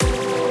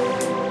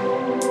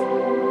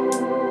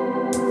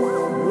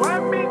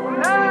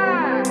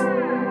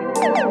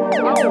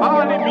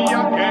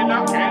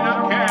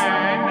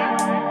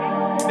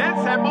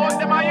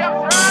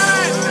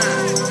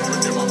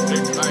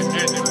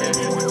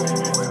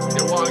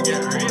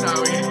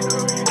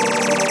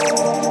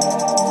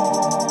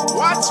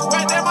Watch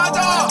when them a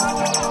talk.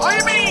 What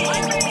you mean?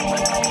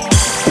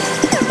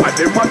 And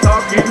them a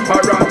talking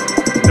parrot.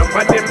 None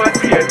of them a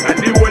straight,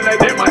 and the whole of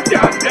them a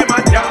chat, them a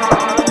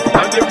chat.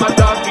 And them a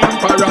talking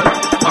parrot.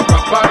 A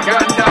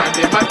propaganda,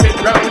 them a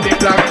get round the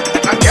block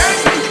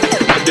again.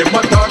 And them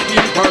a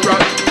talking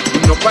parrot.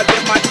 None of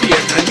them a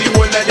straight, and the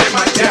whole of them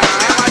a chat,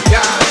 them a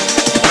chat.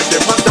 And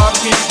them a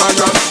talking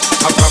parrot.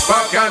 A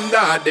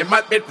propaganda, them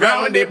a get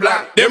round the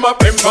block. Them a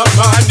pimp for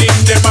morning,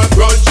 them a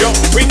grudge you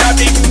with a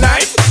big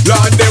knife.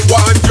 Lord, they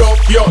want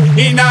joke you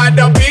in a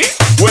dopey.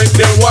 When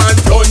they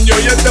want on you,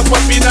 you step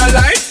up in a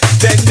line.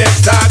 Then they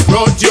start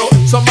grudge you.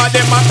 Some of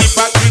them a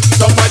hypocrite,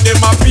 some of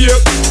them a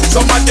fake.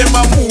 Some of them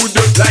a mood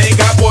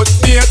like a butt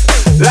snake.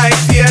 Like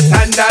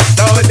Satan, that's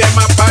how them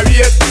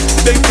operate.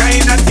 The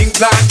kind of things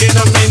like they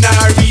no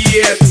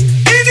minoriate.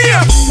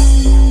 Idiot!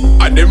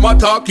 And them a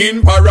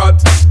talking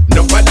parrot.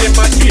 None of them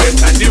a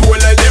straight, and the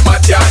whole of them a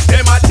chat,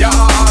 them a chat.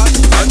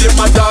 And them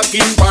a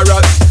talking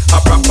parrot.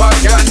 A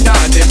propaganda,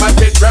 them a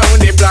get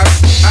round the block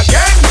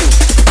again.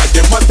 And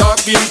them a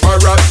talking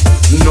parrot.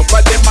 None of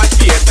them a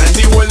straight, and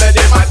the whole of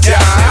them a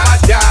chat.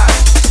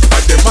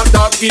 And them a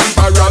talking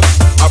parrot.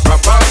 A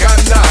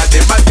propaganda,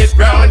 them a get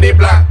round the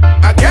block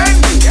again.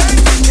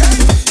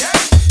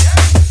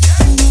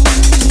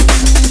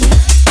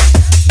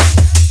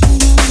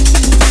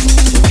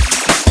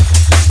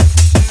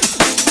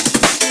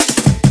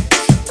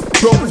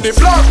 Round the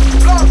block,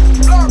 block,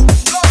 block,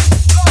 block.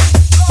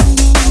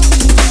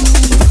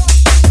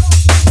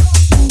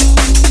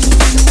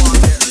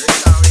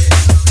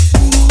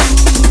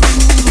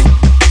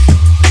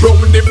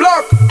 Round the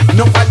block,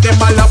 none of them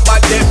all up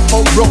at them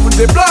up round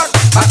the block.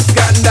 A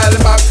scandal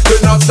back, do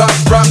not stop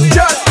from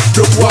chat.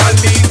 The one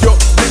lead you,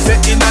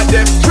 listen in a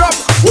them drop.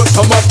 Well,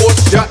 some of us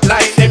shot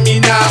like them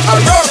in a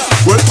rock.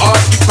 Well,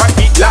 all the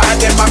cracky lad,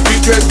 them a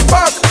free dress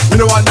back. Me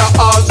no wonder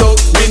also,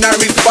 me no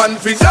respond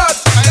for that.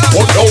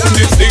 Put down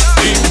the 16,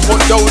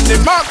 put down the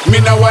Mac. Me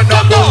no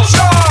wanna go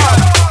shot.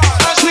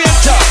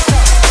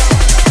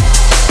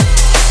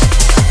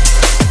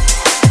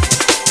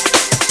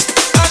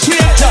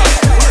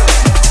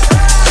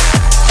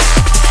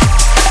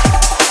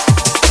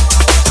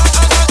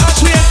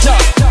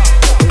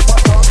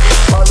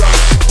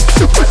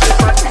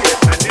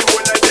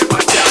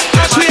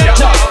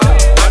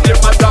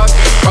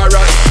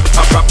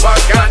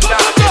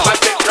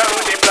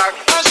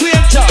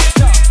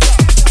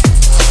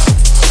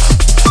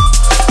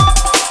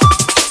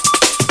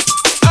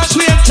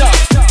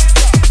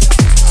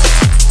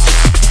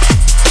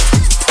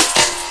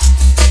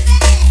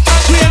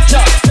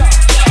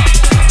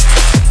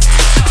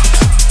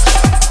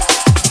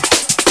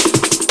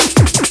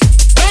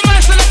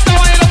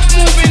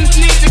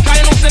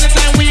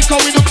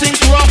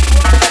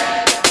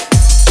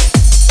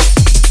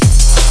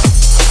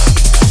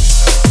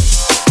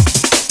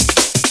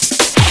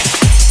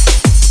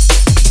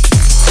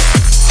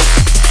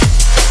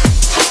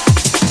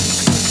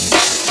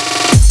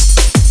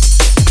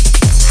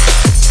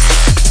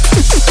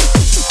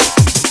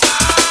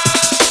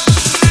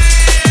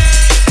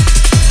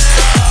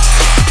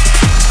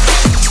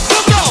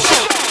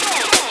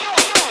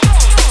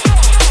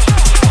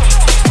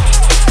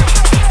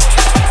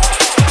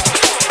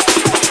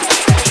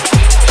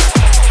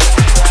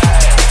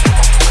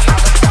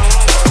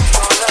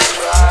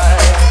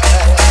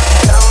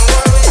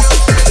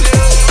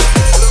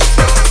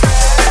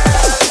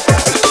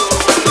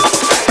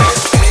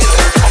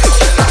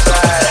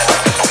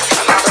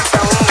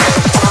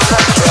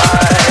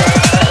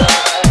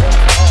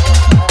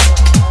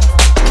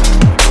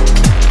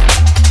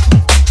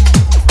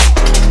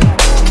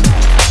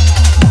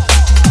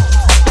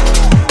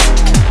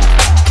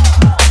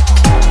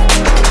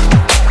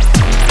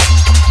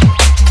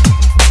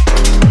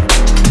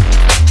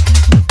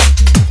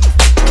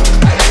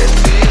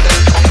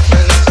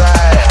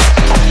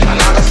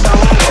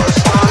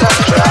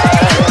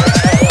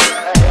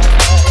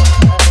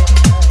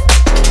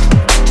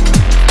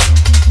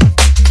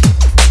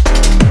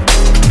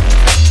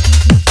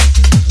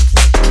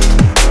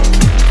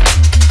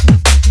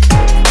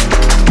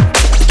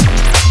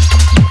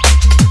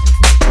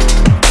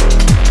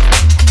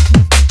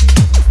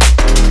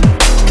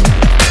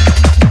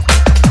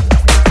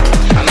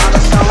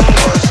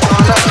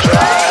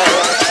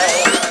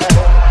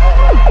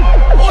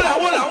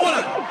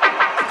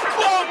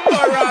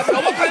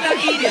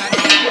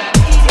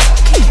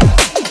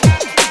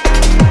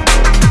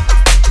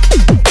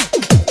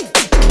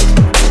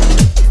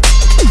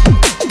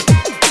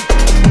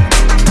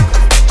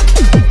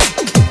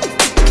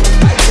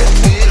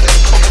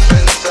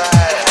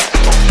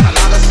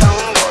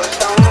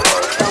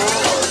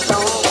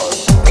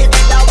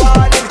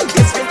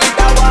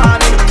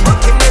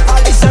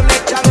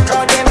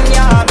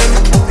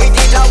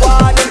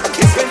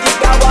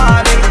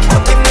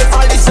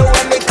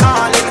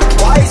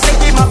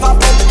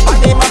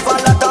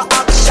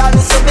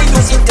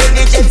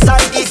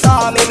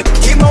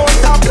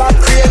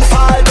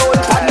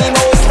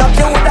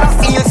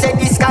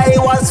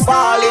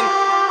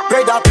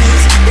 Brother,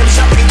 please, them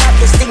shopping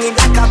you stinging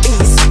like a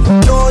beast.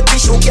 No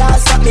tissue can't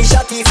stop me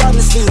shotty from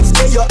sneeze.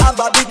 Say you have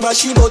a big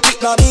machine but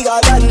it no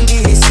bigger than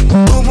this.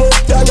 Boom up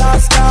your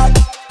last start.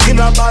 Him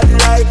a bad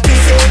like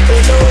this.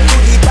 Hello to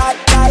the bad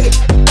guy.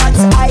 That's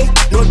I.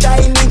 No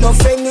time me no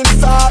friend in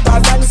father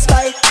and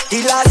spy.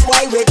 The last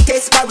why we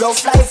test barrow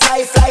fly.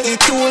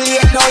 It's too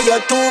late now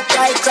you're too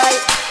cry.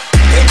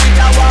 Him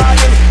did a warn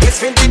him, yes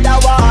him did a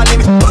warn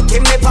him. But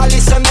him never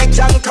listen, make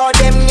junk crowd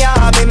them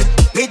yam him.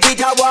 Me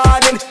did a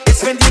warn him,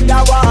 yes him did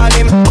a warn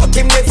him. But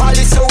him never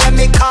listen when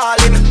me call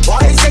him.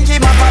 Why say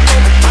him have a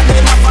gun and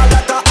him have a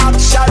lot of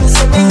action?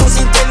 So me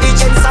use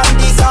intelligence and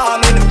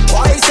disarming.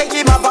 Why say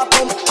him have a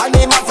pump and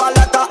him have a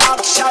lot of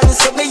action?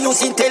 So me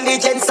use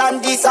intelligence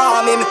and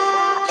disarm him.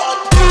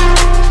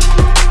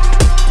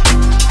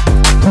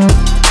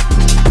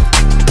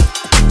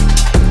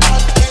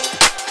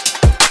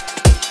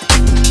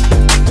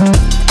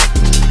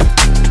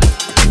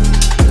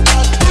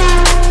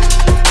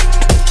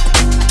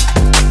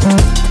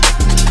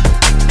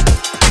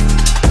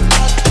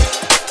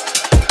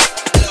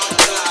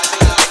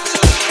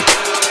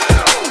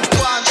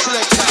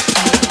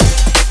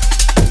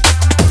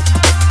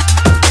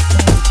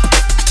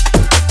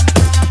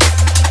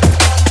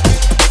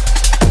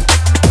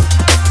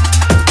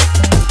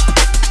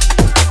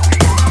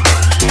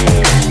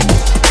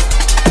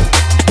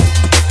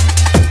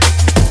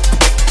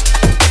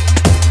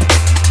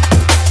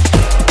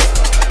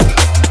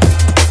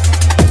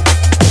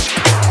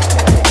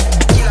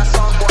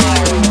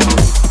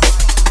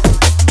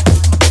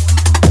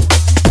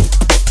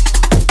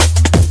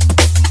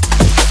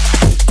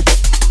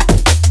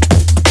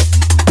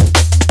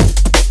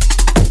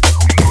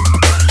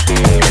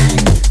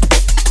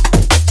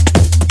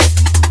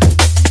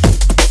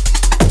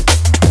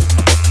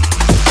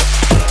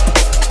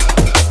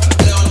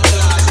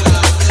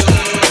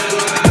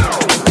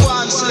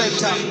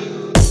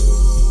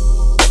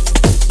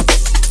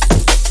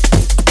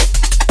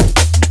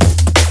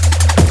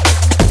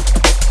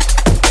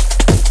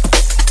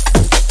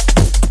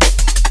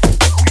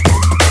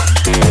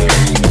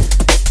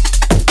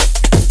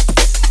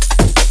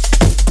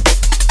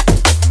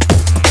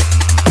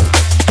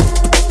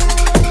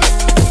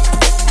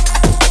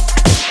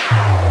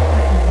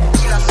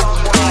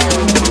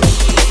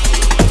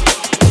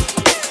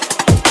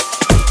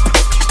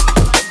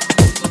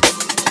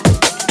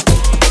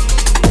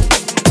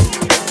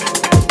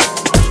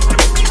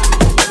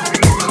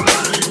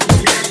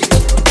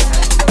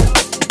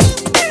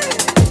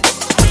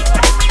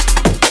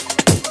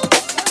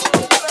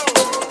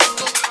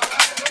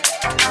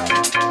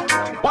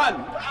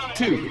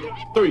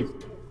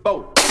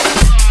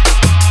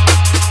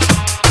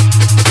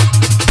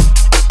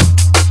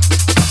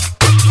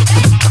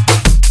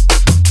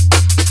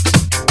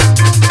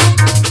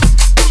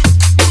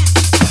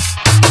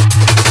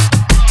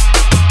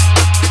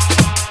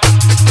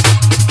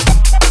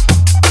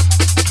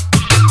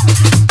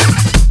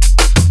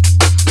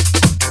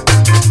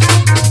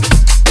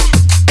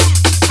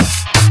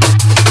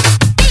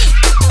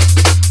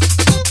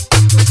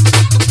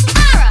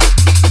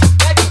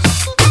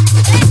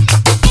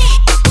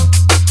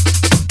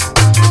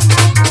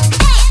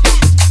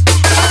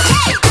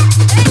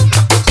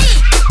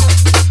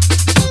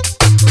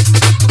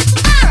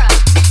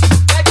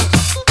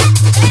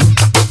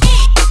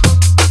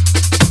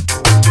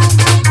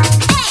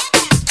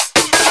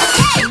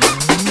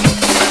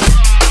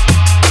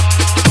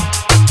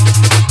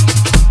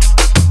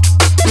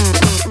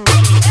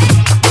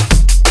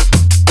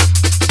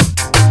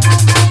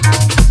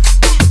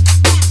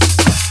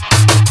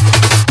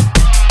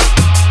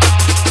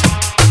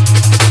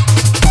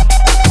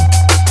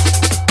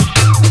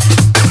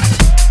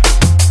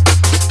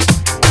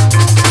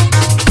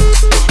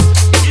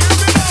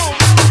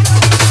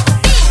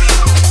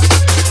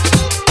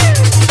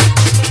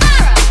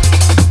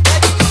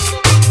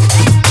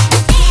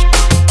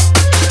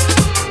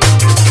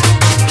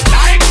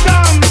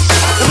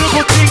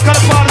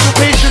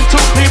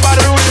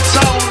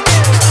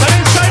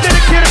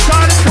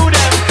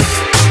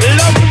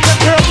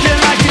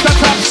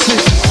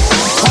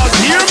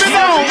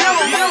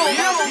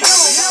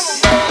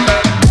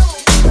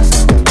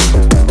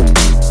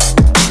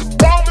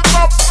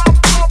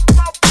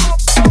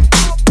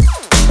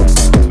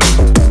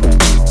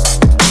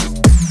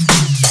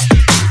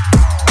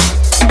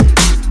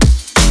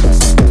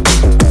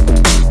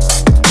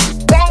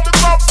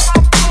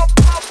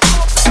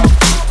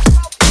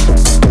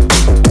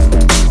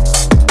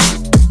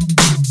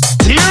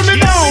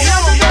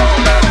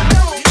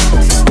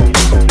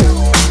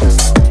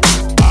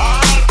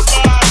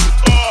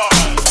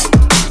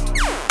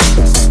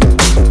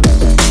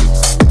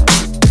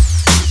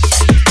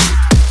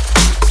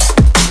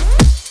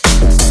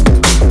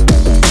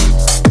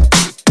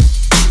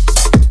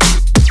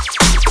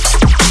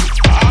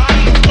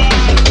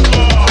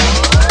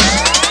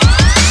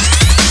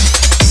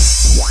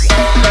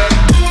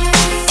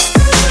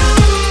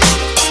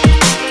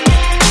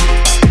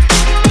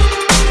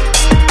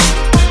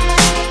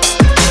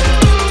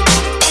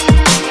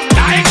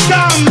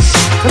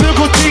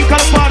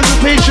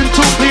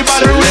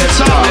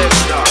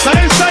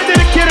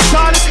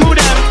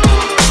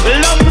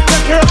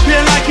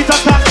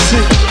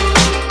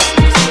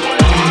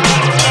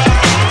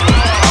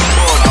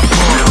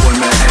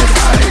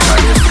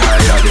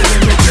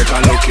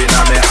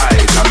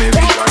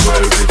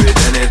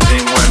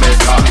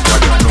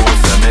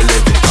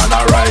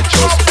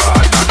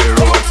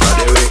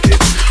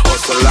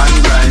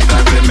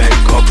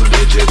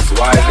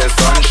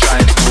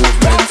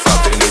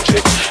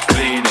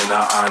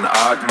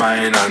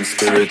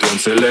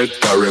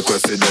 select a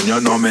request it, then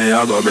you know me,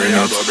 I go bring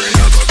it.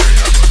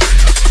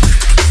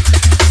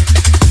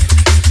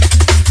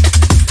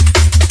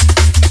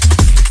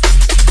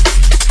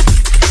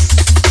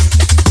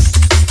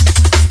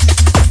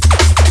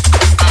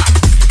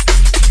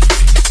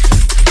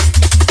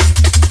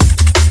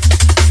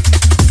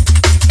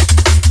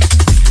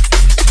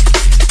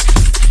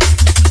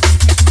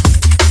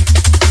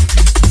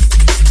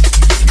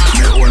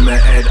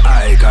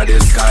 The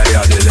sky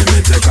are the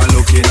limit. Take a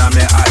look in at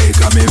me eye,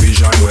 cause me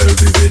vision well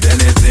vivid.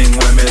 Anything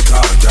when me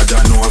talk, Jaja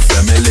know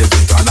say me live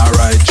it on a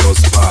righteous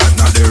path.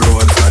 Not the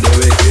roads are the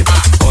wicked.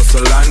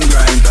 Hustle and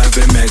grind, time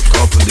to make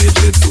couple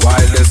digits.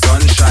 While the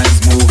sun shines,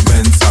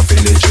 movements are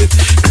feel legit.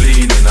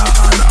 Clean in a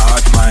hand,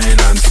 heart,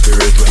 mind and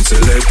spirit. When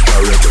select a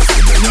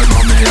request, then you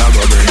know me, I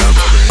go bring up.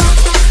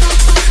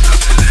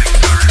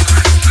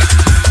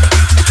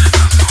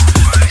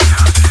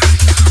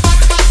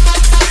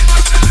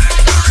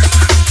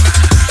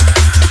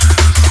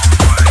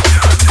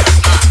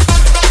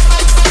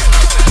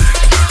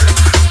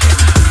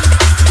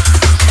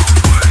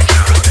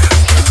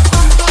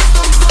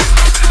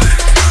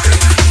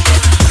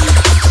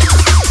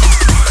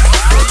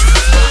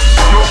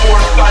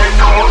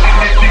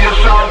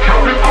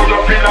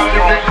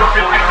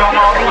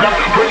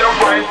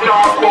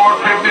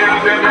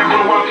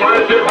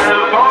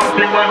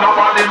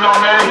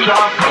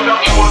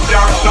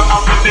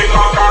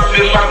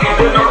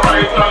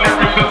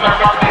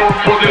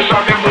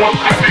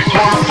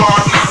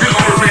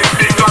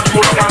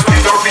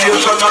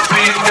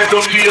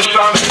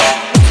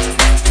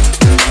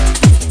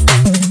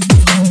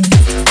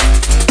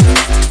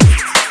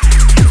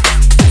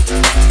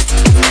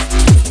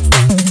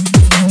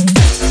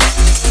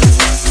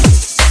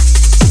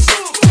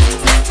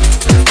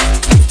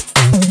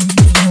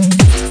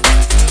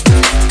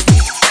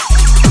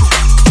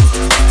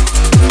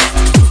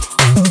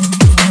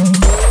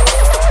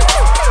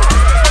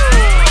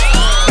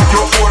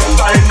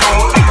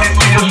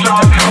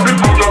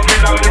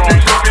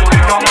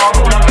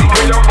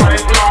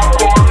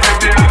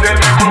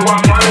 Then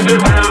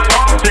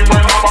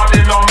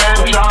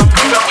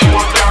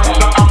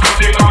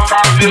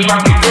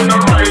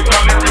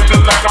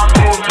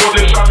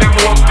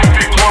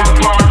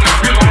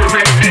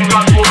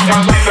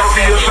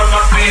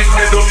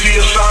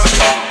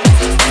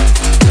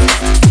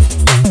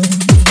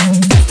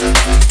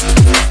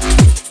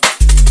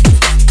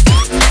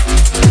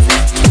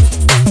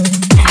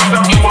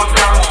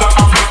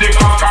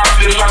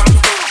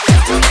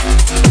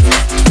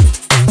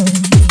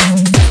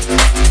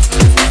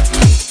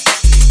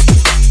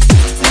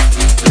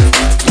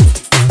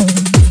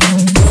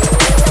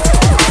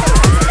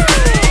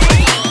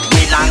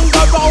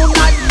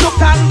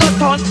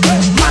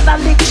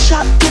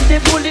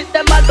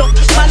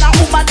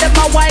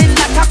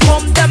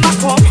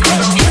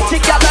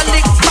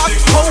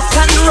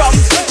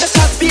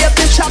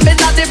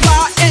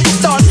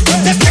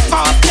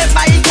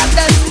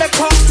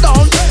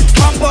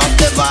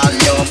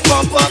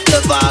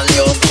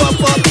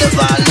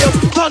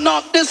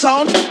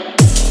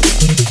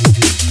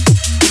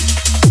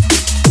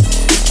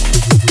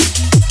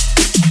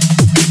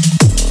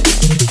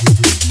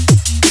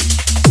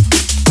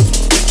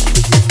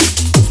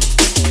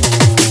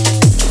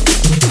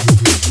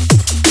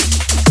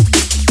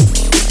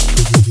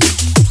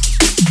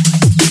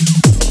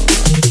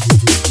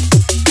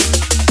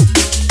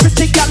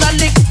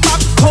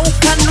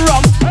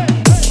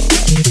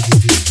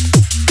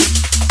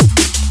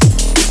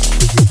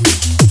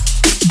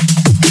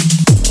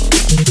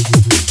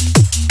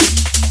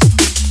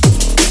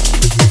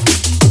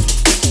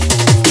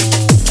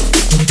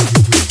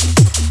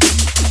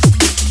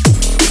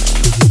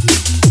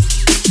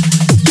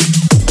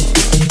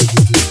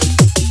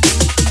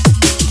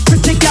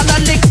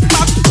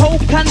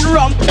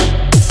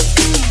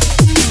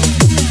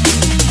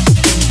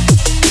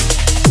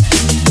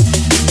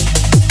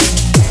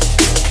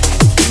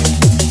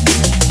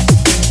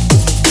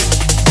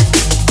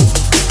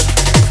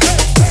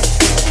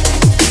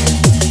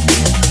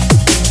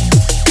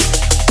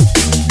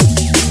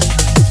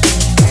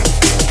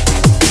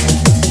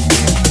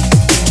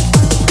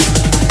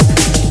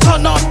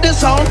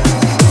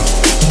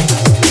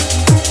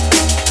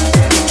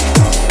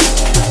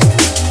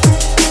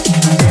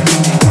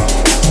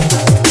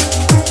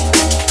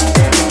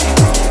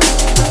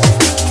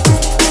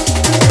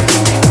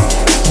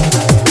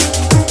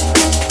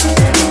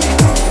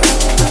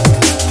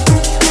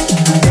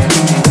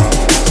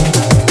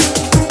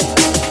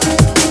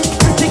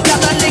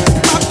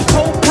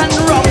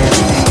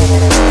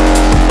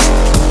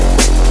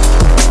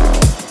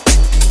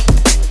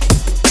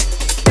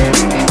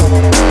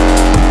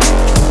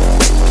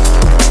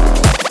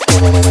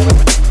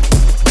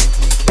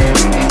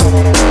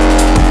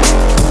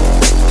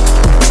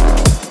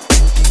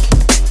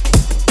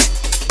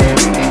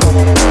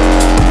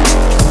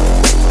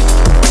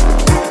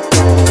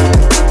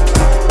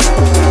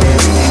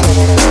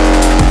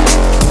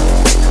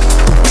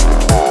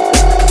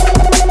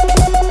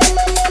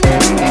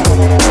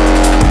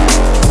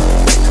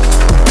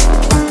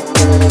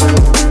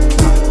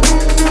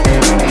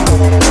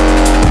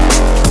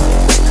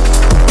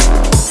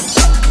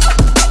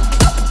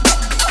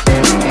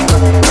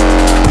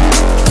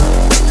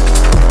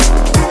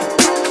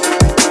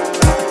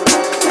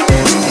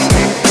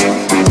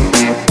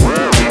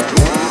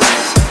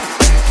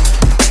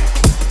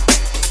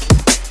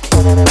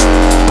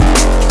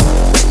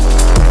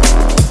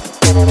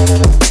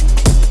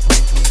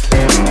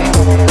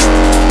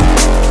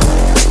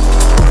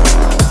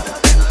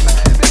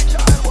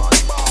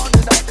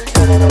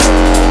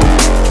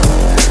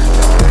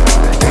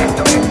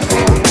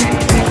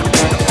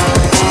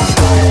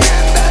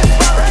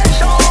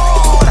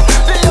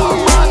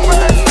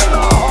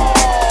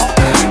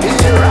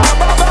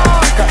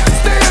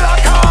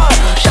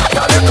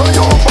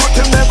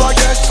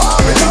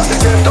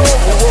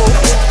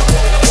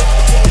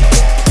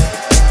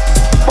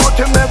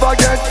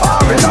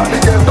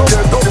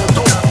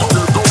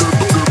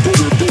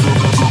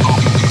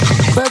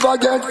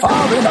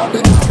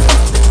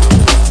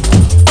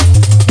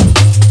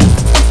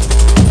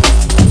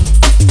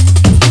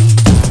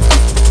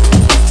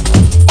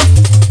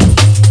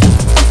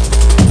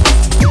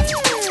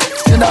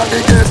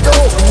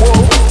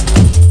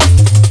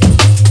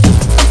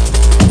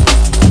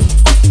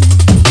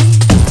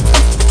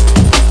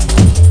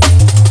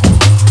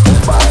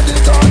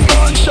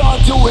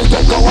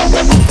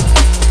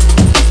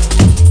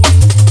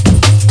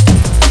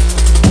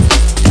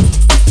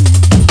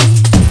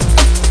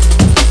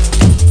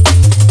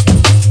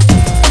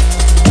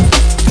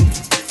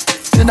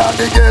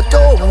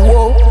ghetto.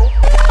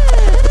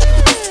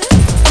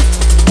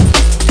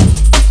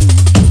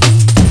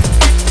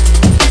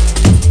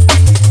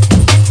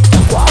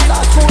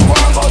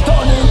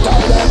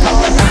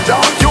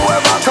 Don't you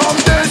ever come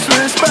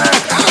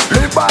disrespect.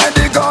 Live by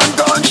the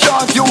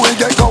gunshot, you will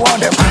get go on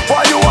them.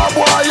 Why you a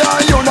boy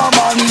and you no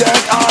man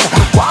yet? And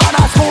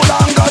wanna school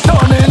and go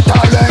turn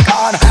intellect.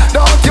 And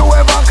don't you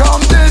ever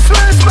come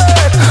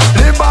disrespect.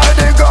 Live by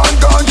the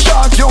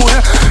gunshot, you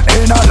will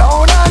in a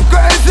loud and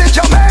crazy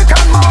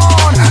Jamaican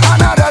man.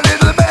 Another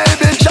little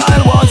baby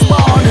child was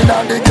born in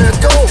the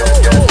ghetto.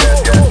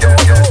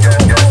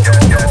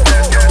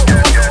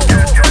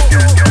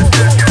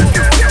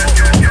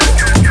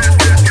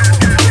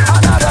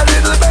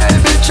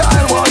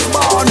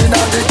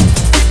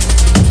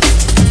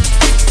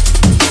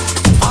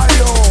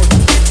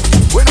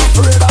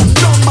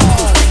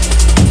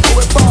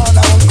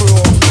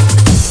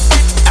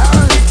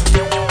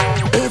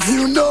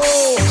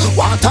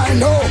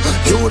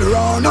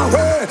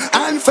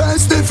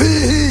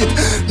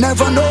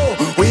 Never know,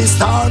 we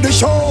start the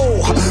show.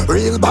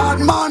 Real bad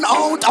man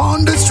out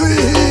on the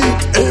street.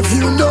 If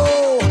you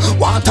know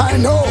what I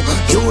know,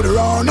 you'd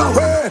run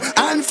away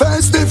and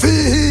face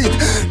defeat.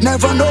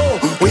 Never know,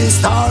 we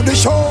start the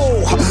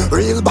show.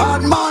 Real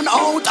bad man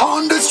out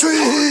on the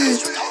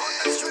street.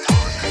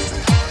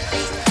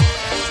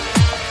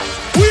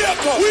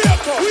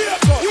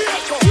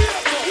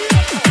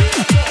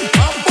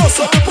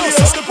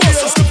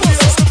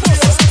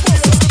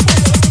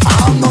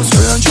 I'm no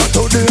stranger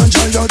to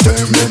danger, you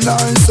take me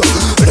nice.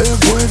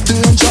 Live with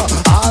danger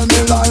all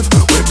my life.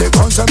 With the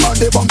guns and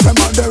the bump and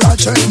the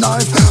ratchet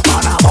knife.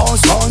 Man, I'm all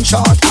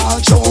gunshot all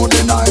through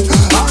the night.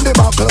 And the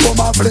buckle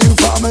boom a fling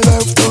from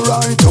left to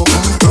right.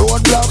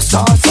 Roadblocks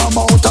start from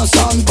outer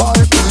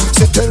sandpipe.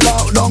 City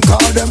lockdown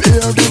call them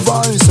ear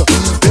device.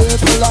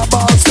 People are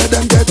bad, say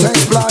them get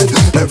exploit.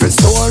 Every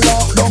store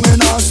locked down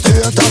in a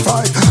state of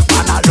fright.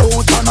 Man, a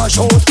loot and a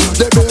shoot,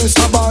 the base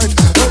a bite.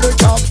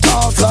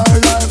 Helicopter fly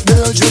like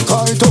Belgian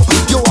kite.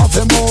 You have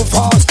to move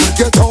fast,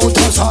 get out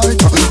of sight.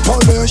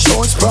 Police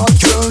shots brought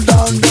killed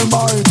and the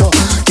might.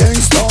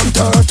 Kingston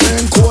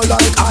 13 cool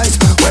like ice.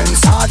 When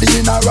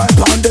sardine arrive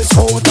on this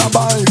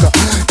motorbike,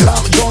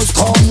 clock just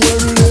come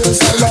with this.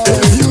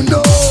 If you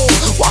know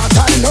what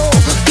I know,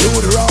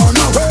 you'd run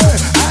away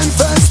and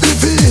face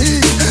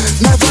defeat.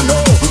 Never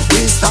know,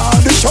 we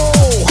start the show.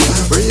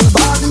 Real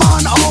bad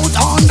man out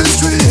on the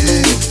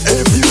street.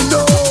 If you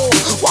know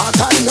what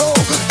I know,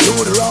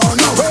 you'd run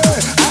away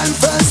and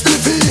face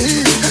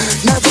defeat.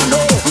 Never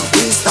know,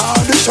 we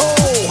start the show.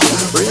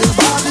 Real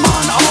bad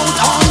man out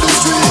on the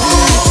street.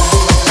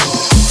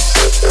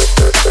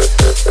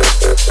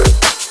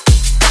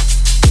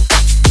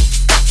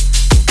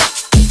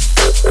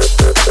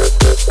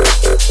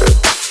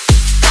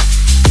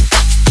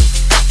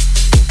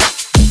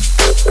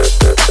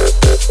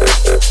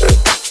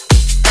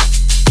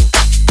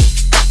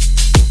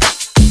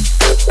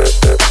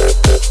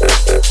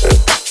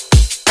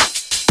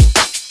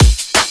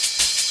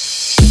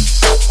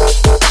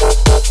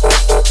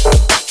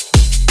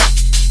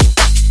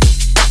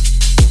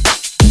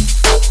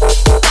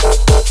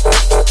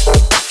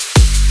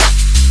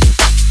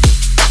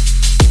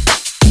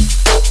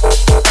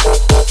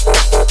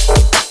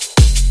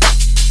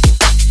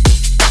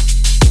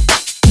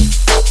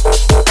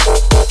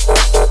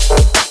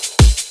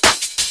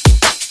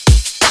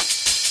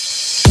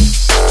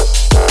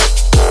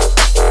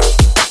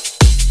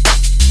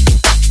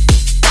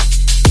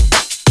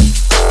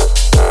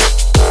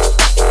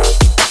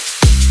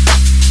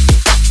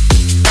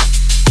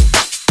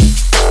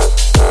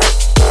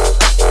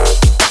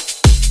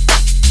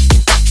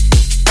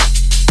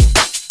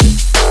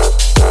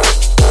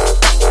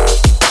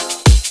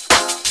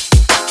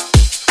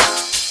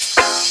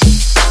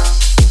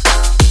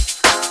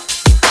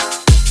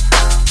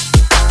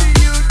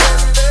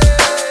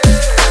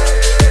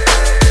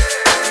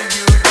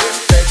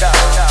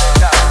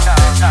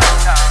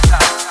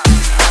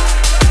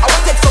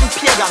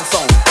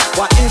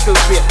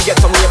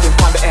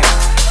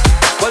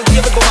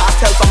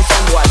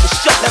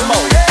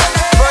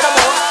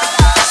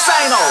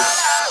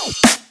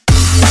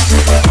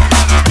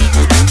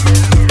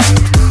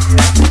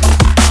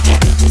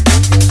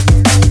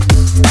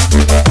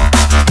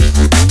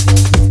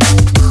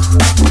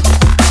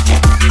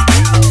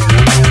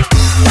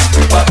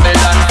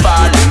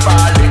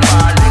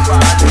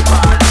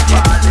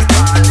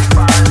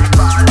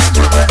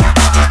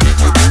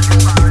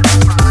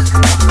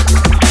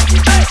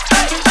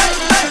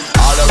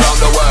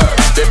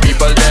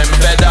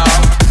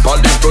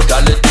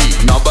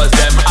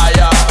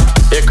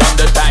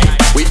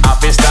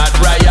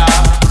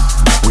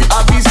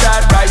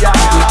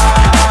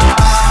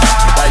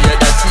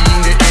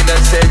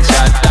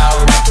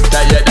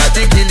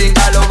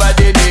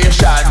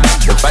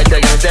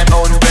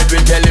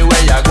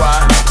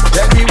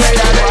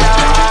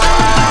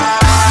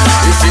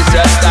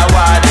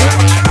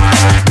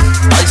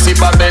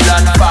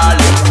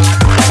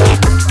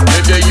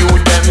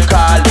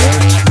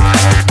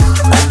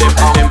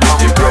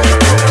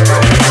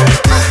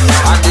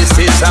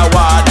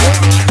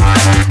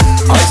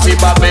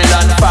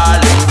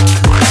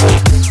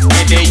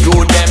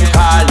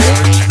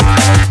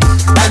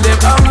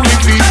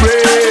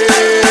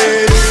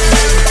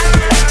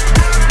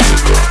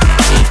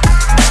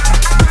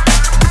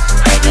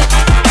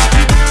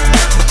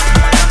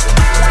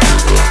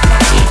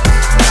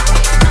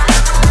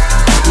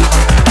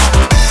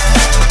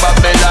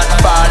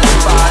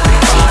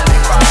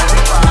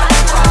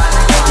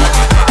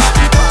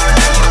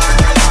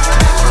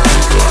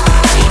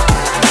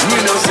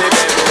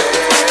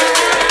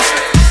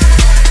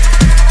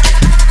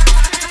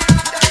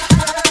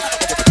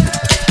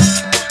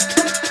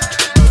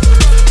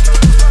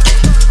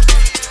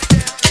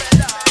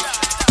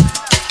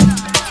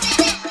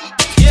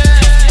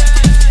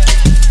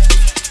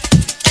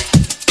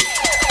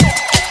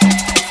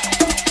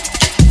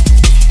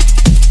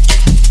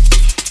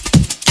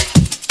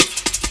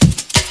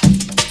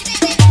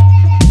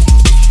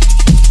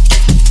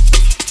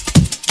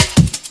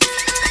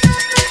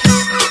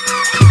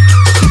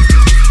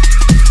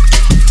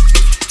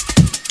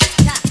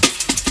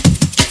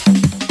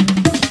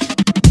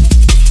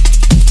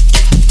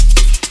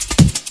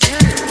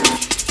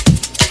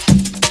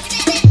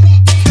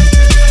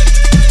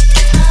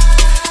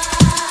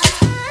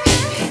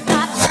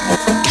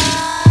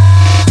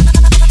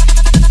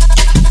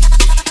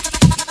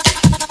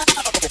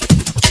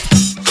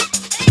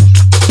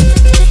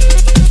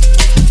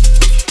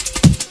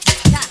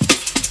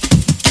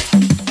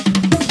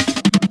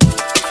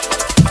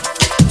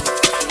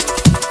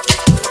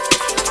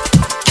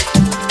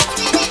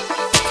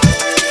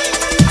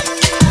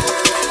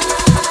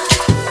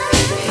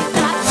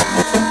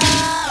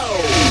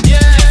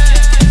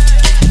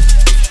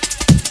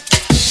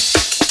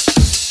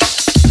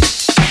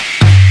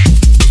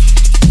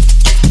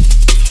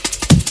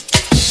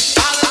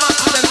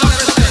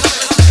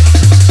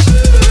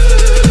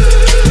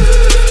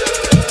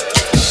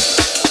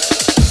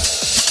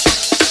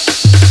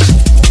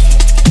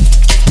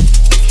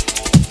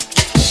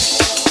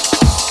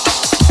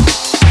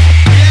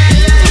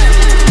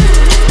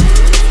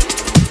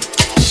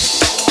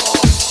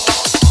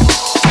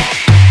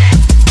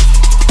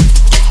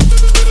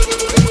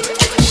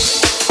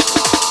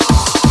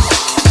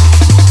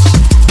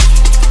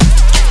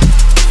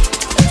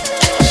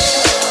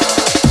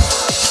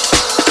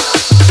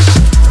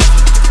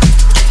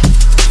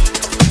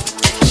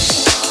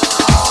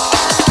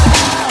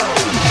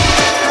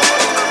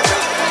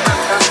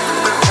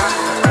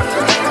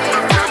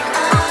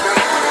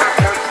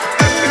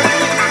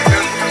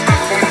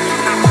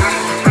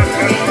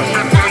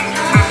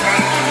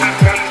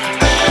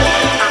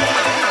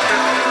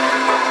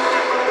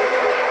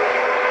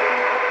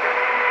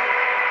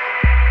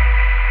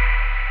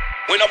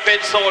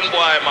 bed sound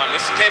boy, man. You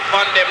step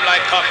on them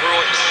like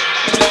cockroach.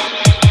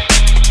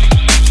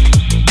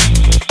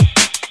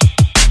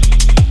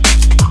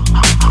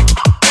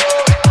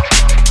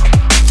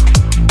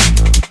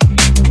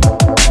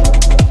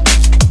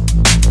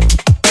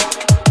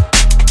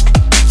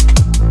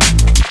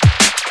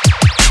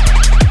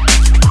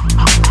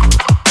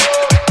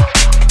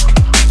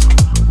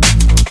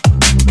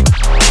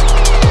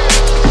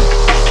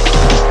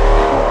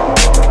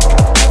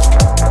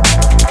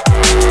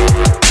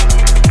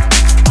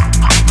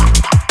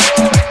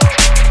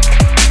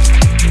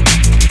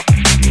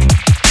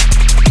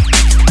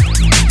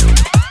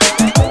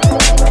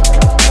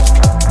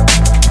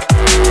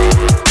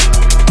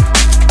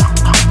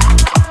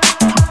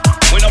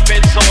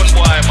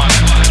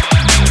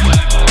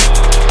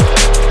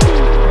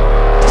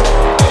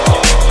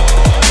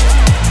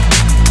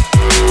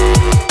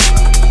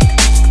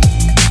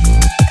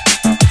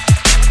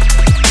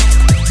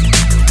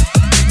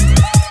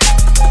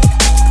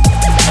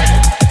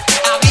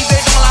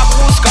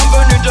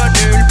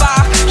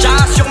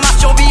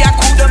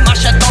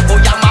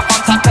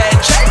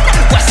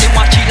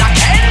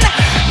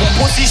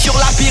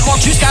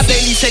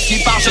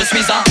 Je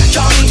suis un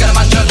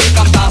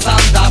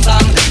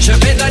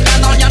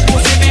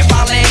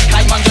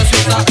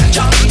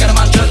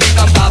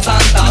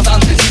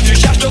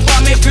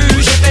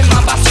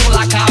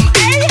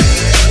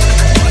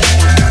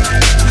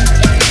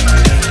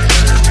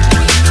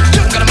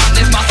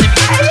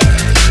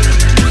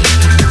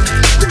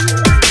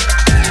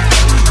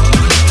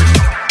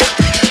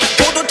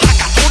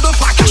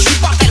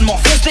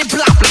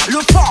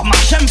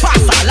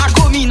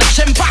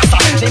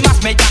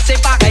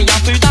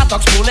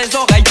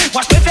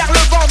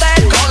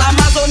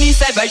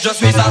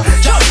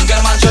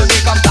jungleman, je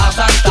vis comme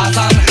Tarzan,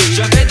 Tarzan.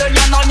 Je vais de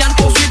liane en liane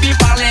poursuivi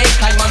par les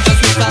Caïmans. Je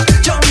suis un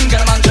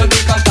jungleman, je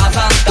vis comme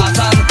Tarzan,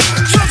 Tarzan.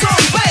 Je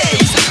suis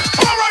bass,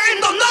 power in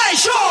the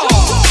nation.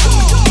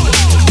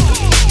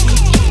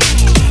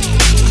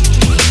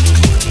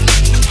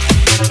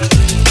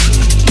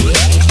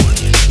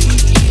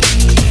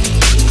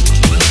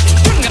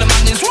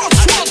 Jungleman is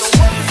roots, roots.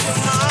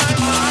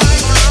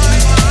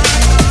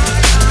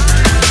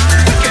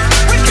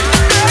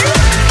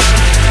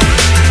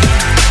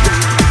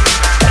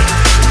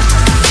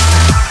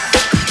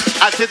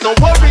 I said, don't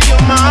worry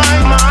your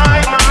mind.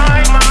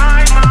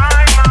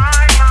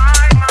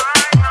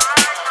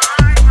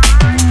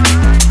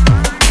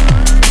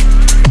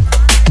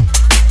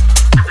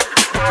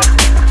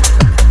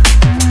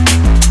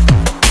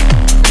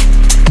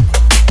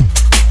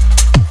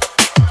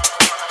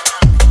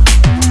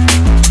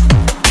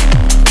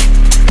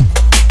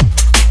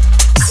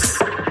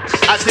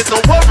 I said,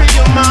 don't worry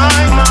your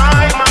mind.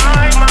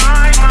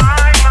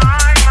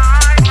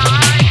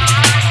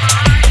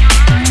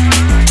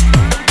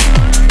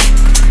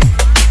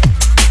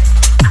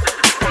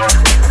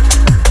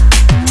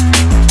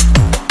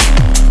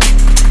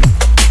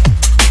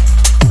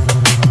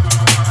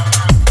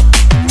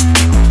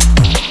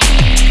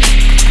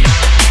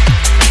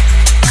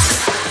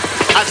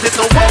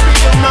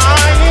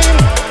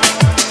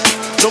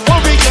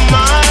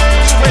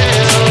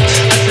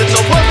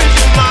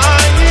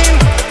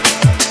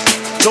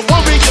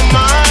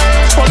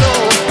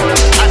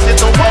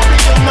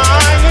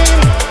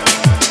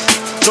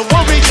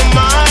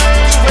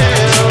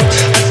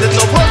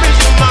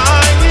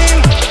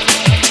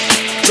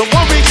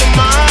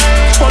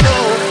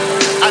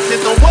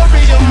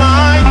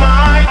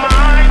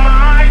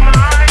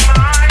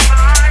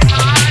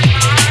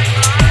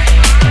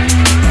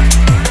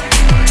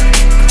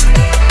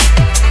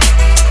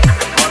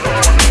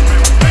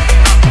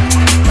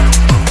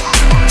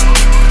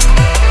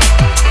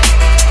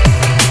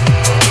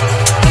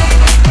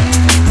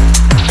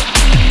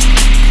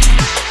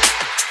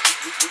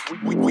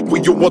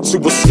 You want to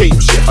escape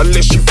shit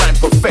unless you find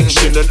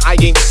perfection, and I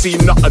ain't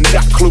seen nothing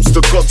that close to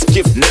God's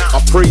gift.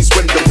 I praise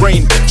when the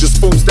rain just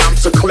falls down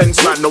to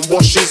cleanse man and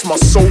washes my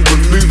soul,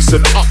 removes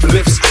and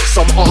uplifts.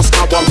 Some ask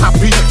how I'm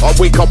happy. I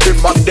wake up in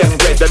my death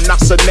bed and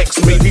that's the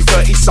next maybe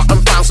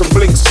 30-something thousand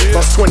blinks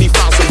plus 20,000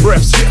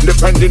 breaths,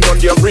 depending on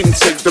your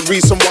intake. The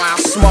reason why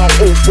I smile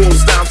all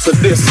falls down to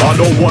this: I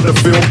don't wanna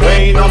feel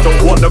pain, I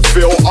don't wanna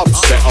feel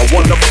upset. I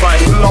wanna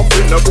find love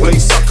in a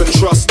place I can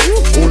trust.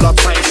 All our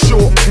time's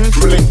short,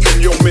 blink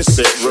and you'll miss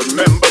it.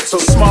 Remember to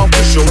smile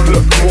cause you'll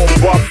look more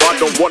buff. I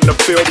don't wanna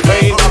feel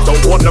pain, I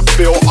don't wanna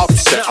feel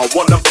upset. I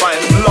wanna find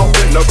love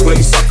in a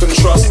place I can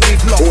trust.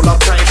 All our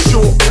time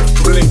short,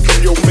 blink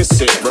and you'll miss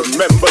it.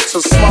 Remember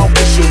to smile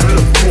cause you'll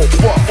look more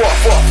buff.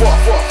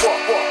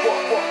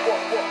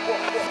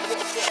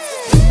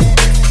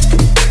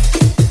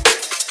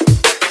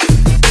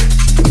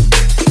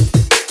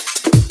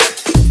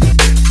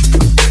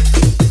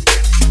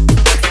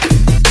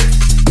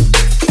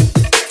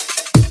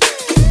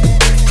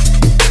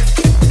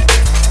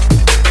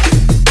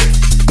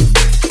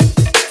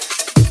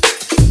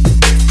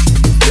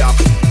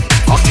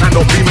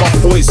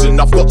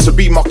 I've got to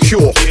be my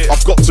cure.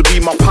 I've got to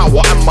be my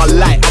power and my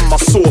light and my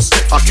source.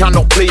 I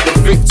cannot play the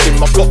victim,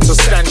 I've got to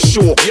stand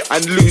sure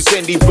and lose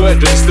any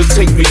burdens that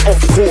take me off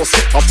course.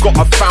 I've got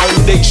a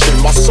foundation,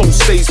 my soul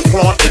stays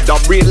planted.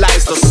 I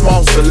realise the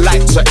smiles the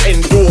light to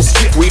endorse.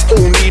 We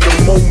all need a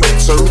moment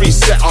to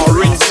reset our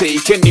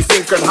intake.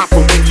 Anything can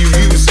happen when you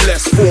use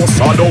less force.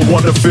 I don't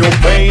wanna feel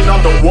pain,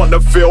 I don't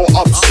wanna feel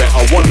upset.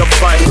 I wanna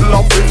find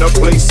love in a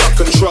place I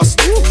can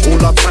trust.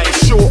 All our time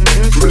short,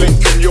 blink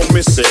and you'll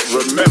miss it.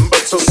 Remember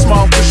to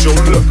smile cause you'll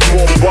look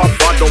more buff.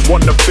 I don't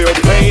wanna feel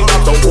pain,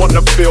 I don't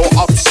wanna feel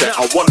upset.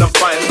 I wanna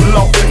find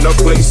love in a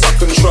place I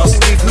can trust.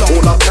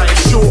 All our time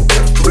short,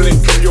 blink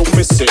and you'll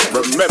miss it.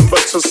 Remember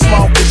to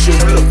smile cause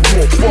you'll look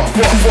more buff.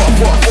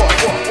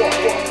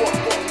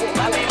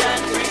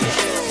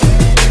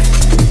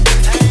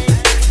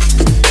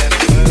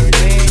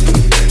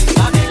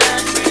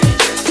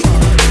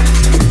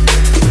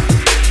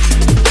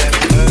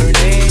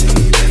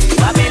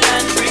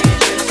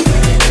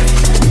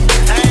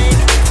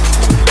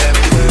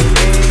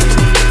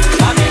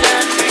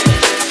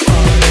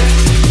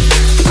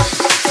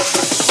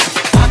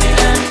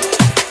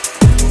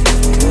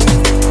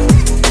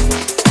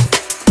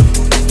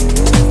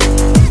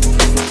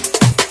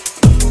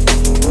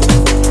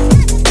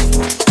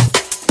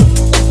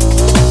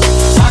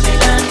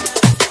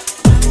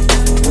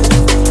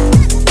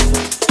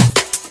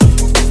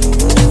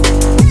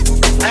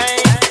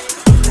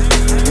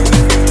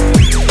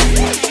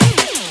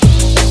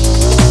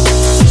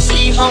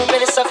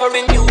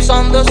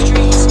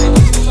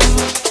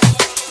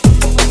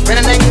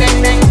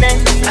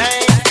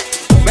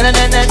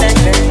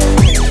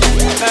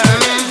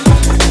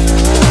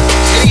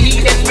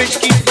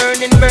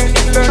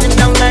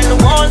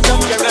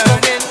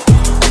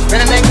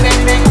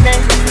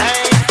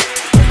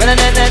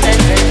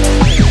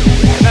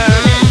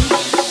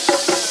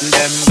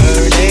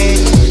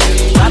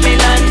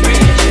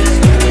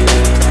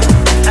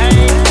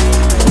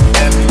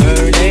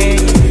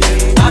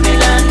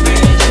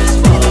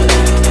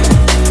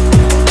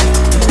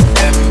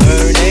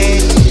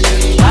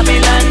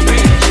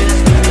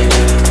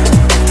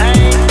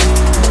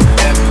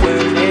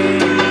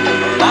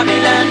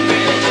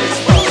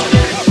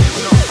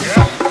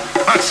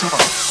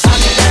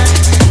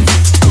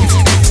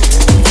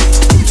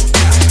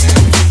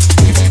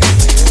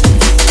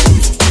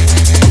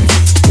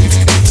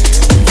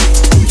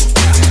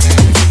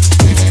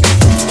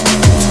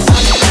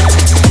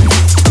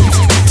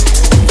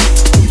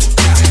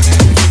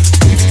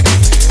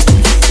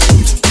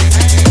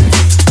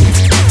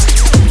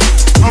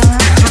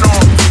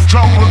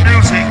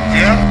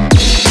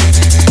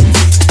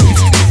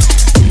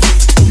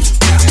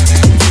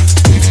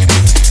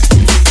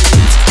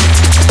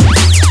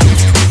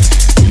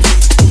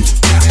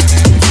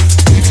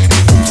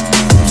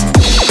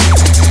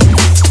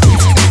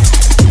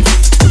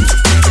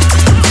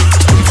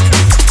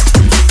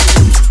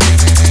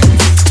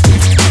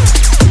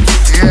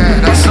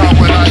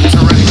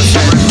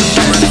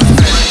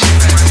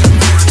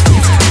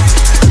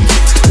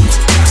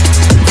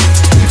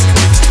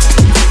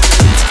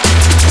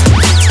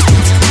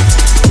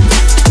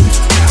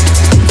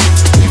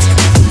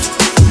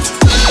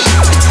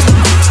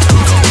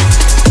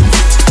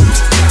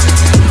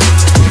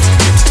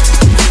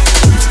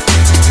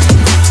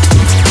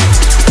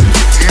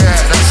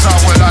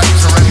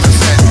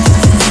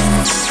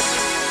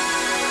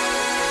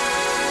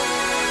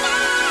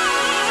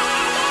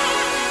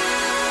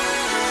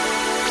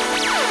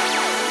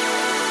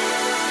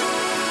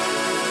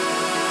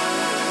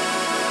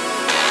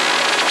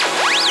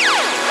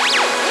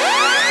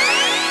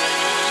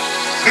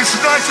 It's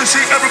nice to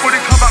see everybody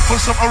come back for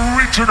some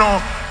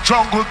original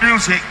jungle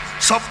music.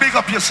 So big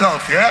up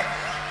yourself, yeah?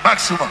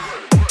 Maximum.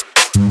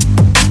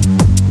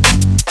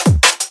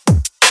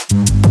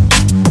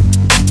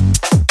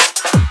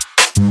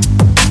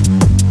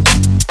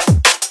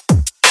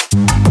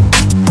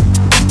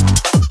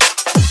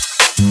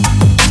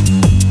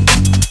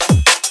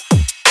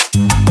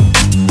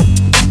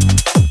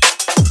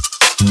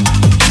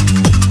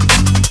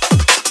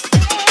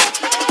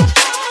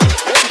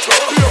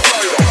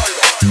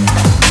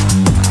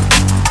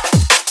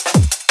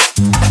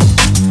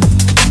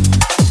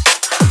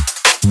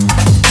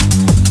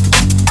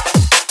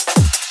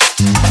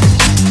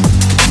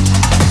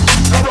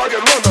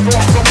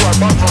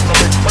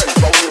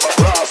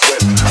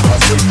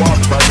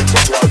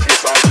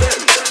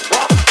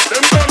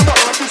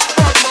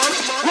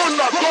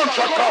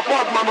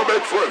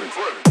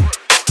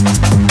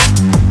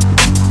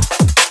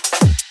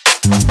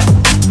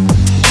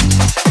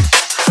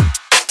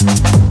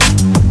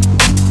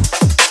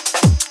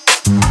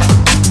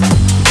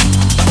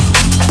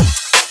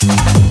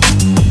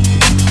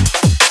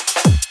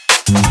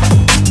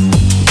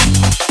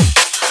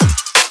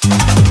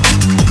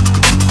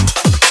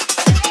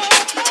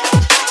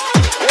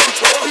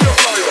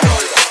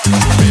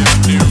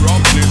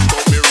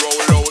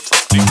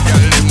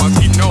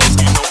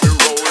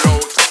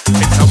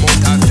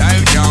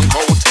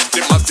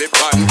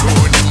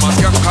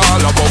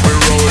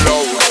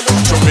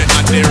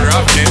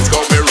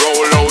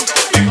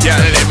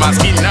 a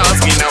skin out,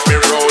 we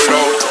roll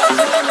out.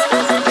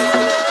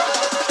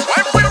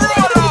 When we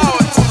roll out,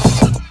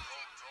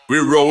 we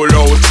roll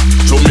out.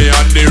 To me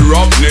and the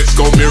roughness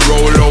go me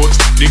roll out.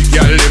 The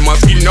girl them a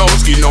skin out,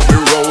 we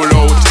roll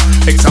out.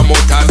 X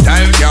amount of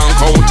time can't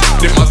count.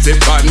 Them a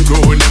sip and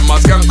grow, them a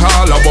can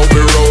call about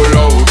we roll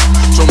out.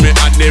 To me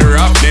and the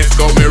roughness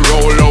go me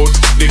roll out.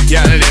 The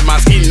girl them a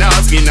skin out,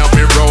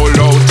 we roll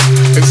out.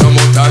 X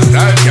amount of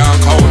time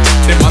can't count.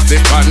 Them a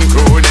sip and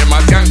grow, them a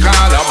can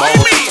call about.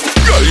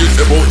 Girl you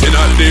say bout in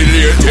a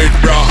dilated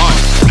broad,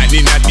 and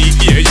in a the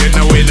ear you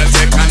know in a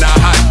second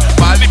hand.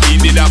 While the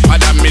beat did up at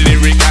a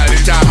lyrical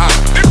jam.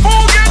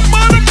 Before get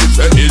mad,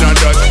 say in a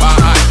Dutch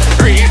band.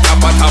 Read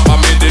up a top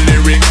of me the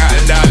lyrical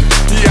dan.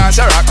 Yeah,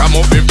 sure I come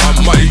up in my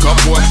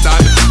microphone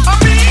stand. I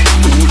mean,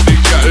 who the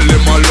girl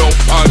them a love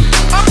pan?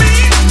 I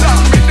mean,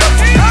 tell me the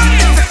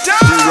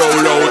we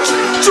roll out.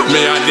 To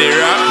me and the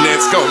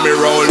rapness go me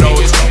roll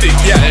out. The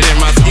girl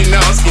them a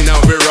skin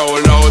out, we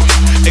roll out.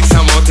 X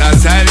amount of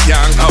style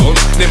can't count.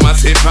 Them a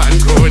sip and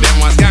grow,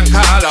 them a can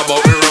call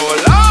about we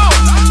roll out.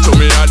 To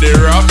me and the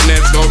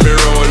roughness go me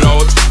roll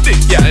out. The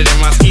girl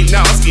them a skin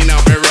out,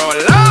 we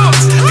roll out.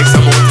 X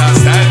amount of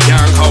style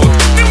can't count.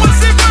 Them a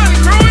sip and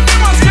grow,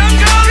 them a can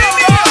call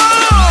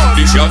about.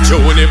 This your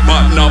tune, it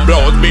but no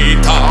blood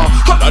beater.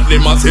 That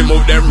them a say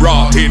move them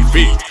rotted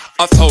feet.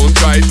 A sound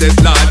try test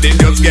lad, then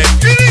just get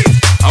beat.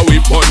 How we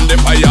burn the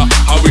fire,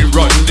 how we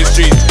run the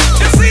street.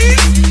 You see?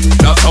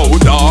 That's how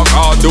dark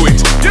I do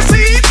it. You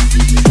see?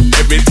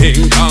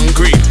 Everything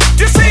concrete.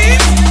 You see?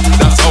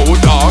 That's how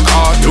dark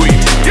I do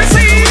it. You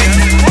see?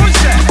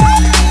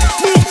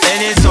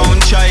 Any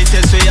sound try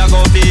test, we a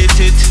go beat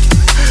it.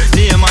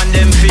 Name and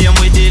them fame,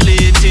 we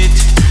delete it.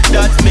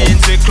 That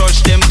means we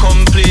crush them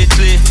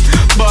completely.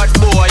 But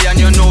boy,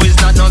 and you know it's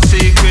not no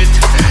secret.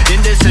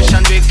 In this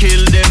session we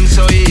kill them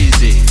so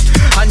easy.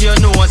 And you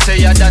know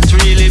say yeah, that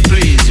really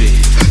please me.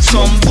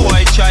 Some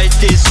boy try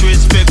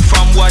disrespect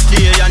from what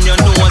they, and you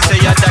know say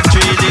yeah, that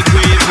really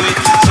grieve with.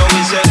 So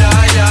we say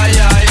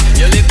die,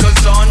 you little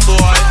son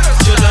boy.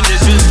 Shouldn't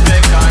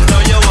disrespect and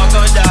know you are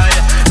gonna die.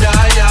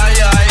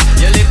 Die,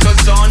 you little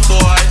son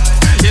boy.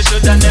 You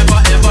shoulda never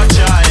ever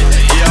try.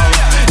 Yo,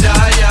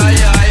 die,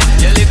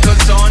 you little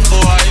son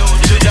boy.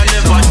 Shoulda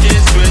never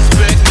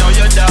disrespect, now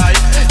you die.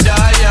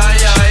 Die,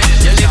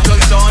 you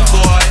little son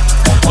boy.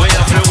 We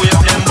have to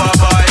wave them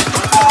bye-bye.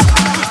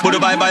 But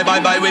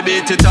bye, we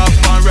beat it up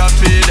and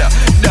rapid.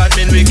 That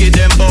mean we give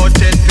them about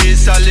 10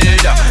 piece of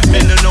leather.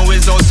 Men don't know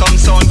is how some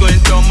sound going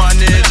to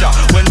manage.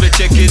 When we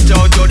check it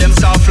out, yo, them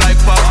soft like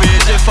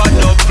porridge. If I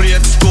don't play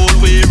at school,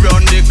 we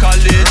run the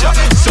college.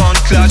 Sound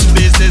clash,